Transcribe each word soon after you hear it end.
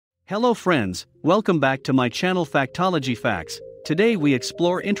Hello friends, welcome back to my channel Factology Facts. Today we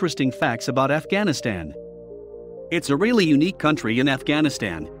explore interesting facts about Afghanistan. It's a really unique country in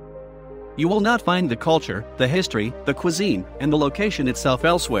Afghanistan. You will not find the culture, the history, the cuisine, and the location itself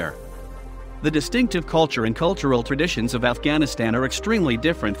elsewhere. The distinctive culture and cultural traditions of Afghanistan are extremely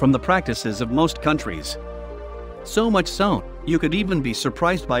different from the practices of most countries. So much so, you could even be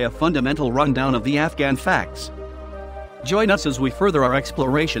surprised by a fundamental rundown of the Afghan facts. Join us as we further our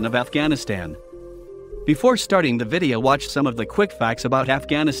exploration of Afghanistan. Before starting the video, watch some of the quick facts about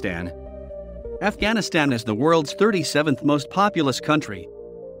Afghanistan. Afghanistan is the world's 37th most populous country.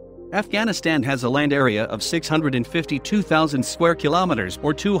 Afghanistan has a land area of 652,000 square kilometers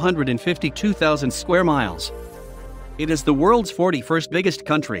or 252,000 square miles. It is the world's 41st biggest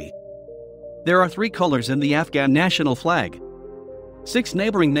country. There are 3 colors in the Afghan national flag. 6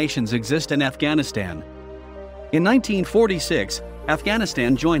 neighboring nations exist in Afghanistan. In 1946,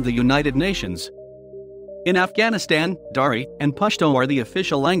 Afghanistan joined the United Nations. In Afghanistan, Dari and Pashto are the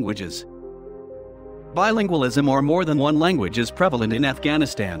official languages. Bilingualism or more than one language is prevalent in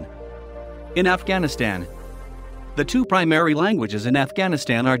Afghanistan. In Afghanistan, the 2 primary languages in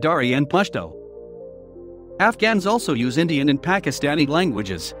Afghanistan are Dari and Pashto. Afghans also use Indian and Pakistani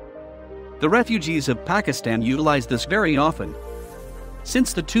languages. The refugees of Pakistan utilize this very often.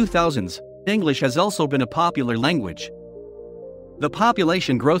 Since the 2000s, English has also been a popular language. The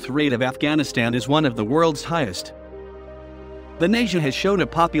population growth rate of Afghanistan is one of the world's highest. The nation has shown a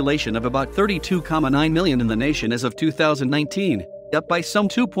population of about 32.9 million in the nation as of 2019, up by some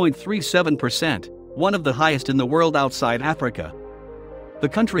 2.37%, one of the highest in the world outside Africa. The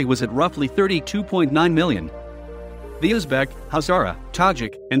country was at roughly 32.9 million. The Uzbek, Hazara,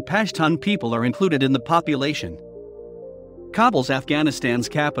 Tajik, and Pashtun people are included in the population. Kabul's Afghanistan's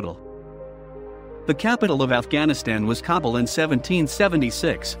capital. The capital of Afghanistan was Kabul in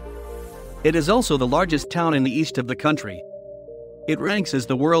 1776. It is also the largest town in the east of the country. It ranks as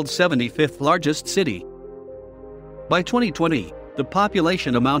the world's 75th largest city. By 2020, the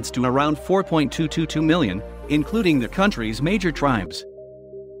population amounts to around 4.222 million, including the country's major tribes.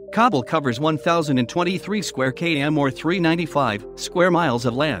 Kabul covers 1,023 square km or 395 square miles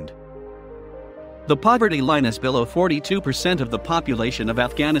of land. The poverty line is below 42% of the population of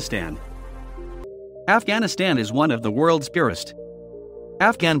Afghanistan. Afghanistan is one of the world's poorest.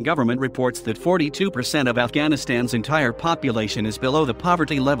 Afghan government reports that 42% of Afghanistan's entire population is below the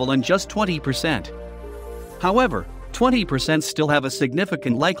poverty level and just 20%. However, 20% still have a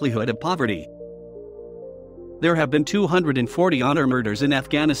significant likelihood of poverty. There have been 240 honor murders in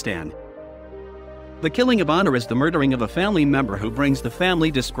Afghanistan. The killing of honor is the murdering of a family member who brings the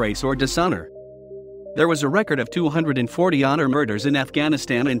family disgrace or dishonor. There was a record of 240 honor murders in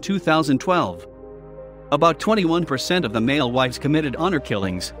Afghanistan in 2012. About 21% of the male wives committed honor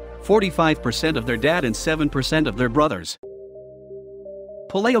killings, 45% of their dad and 7% of their brothers.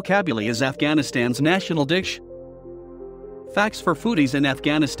 Pulao kabuli is Afghanistan's national dish. Facts for foodies in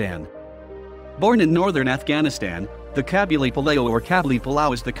Afghanistan. Born in northern Afghanistan, the kabuli pulao or kabuli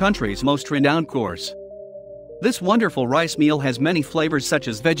pulao is the country's most renowned course. This wonderful rice meal has many flavors such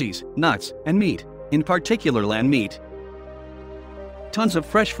as veggies, nuts, and meat, in particular lamb meat. Tons of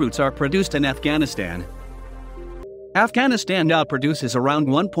fresh fruits are produced in Afghanistan. Afghanistan now produces around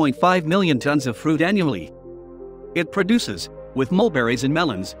 1.5 million tons of fruit annually. It produces, with mulberries and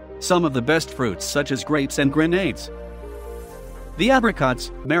melons, some of the best fruits such as grapes and grenades. The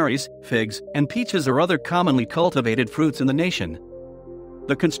apricots, berries, figs, and peaches are other commonly cultivated fruits in the nation.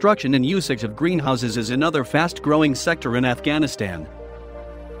 The construction and usage of greenhouses is another fast-growing sector in Afghanistan.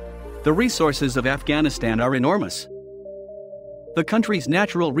 The resources of Afghanistan are enormous. The country's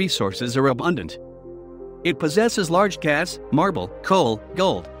natural resources are abundant. It possesses large gas, marble, coal,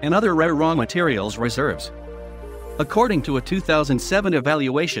 gold, and other rare raw materials reserves. According to a 2007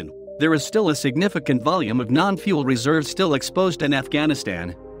 evaluation, there is still a significant volume of non-fuel reserves still exposed in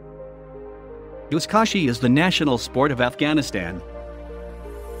Afghanistan. Buzkashi is the national sport of Afghanistan.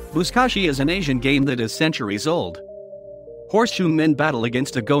 Buzkashi is an Asian game that is centuries old. Horseshoe men battle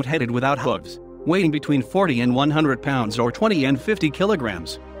against a goat headed without hooves, weighing between 40 and 100 pounds or 20 and 50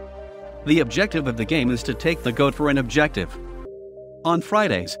 kilograms. The objective of the game is to take the goat for an objective. On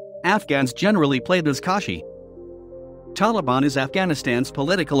Fridays, Afghans generally play Buzkashi. Taliban is Afghanistan's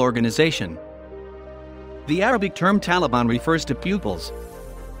political organization. The Arabic term Taliban refers to pupils.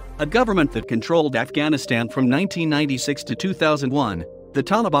 A government that controlled Afghanistan from 1996 to 2001, the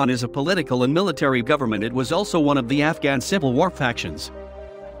Taliban is a political and military government. It was also one of the Afghan civil war factions.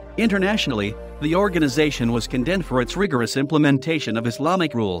 Internationally, the organization was condemned for its rigorous implementation of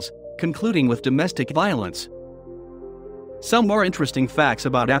Islamic rules, concluding with domestic violence. Some more interesting facts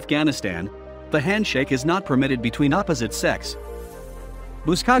about Afghanistan: the handshake is not permitted between opposite sex.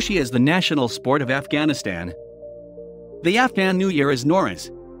 Buzkashi is the national sport of Afghanistan. The Afghan New Year is Nowruz.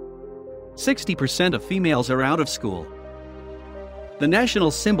 60% of females are out of school. The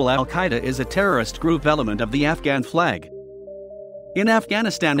national symbol Al-Qaeda is a terrorist group element of the Afghan flag. In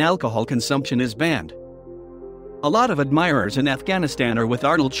Afghanistan, alcohol consumption is banned. A lot of admirers in Afghanistan are with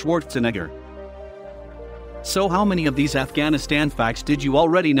Arnold Schwarzenegger. So how many of these Afghanistan facts did you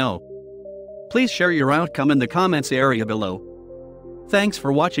already know? Please share your outcome in the comments area below. Thanks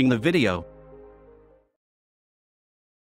for watching the video.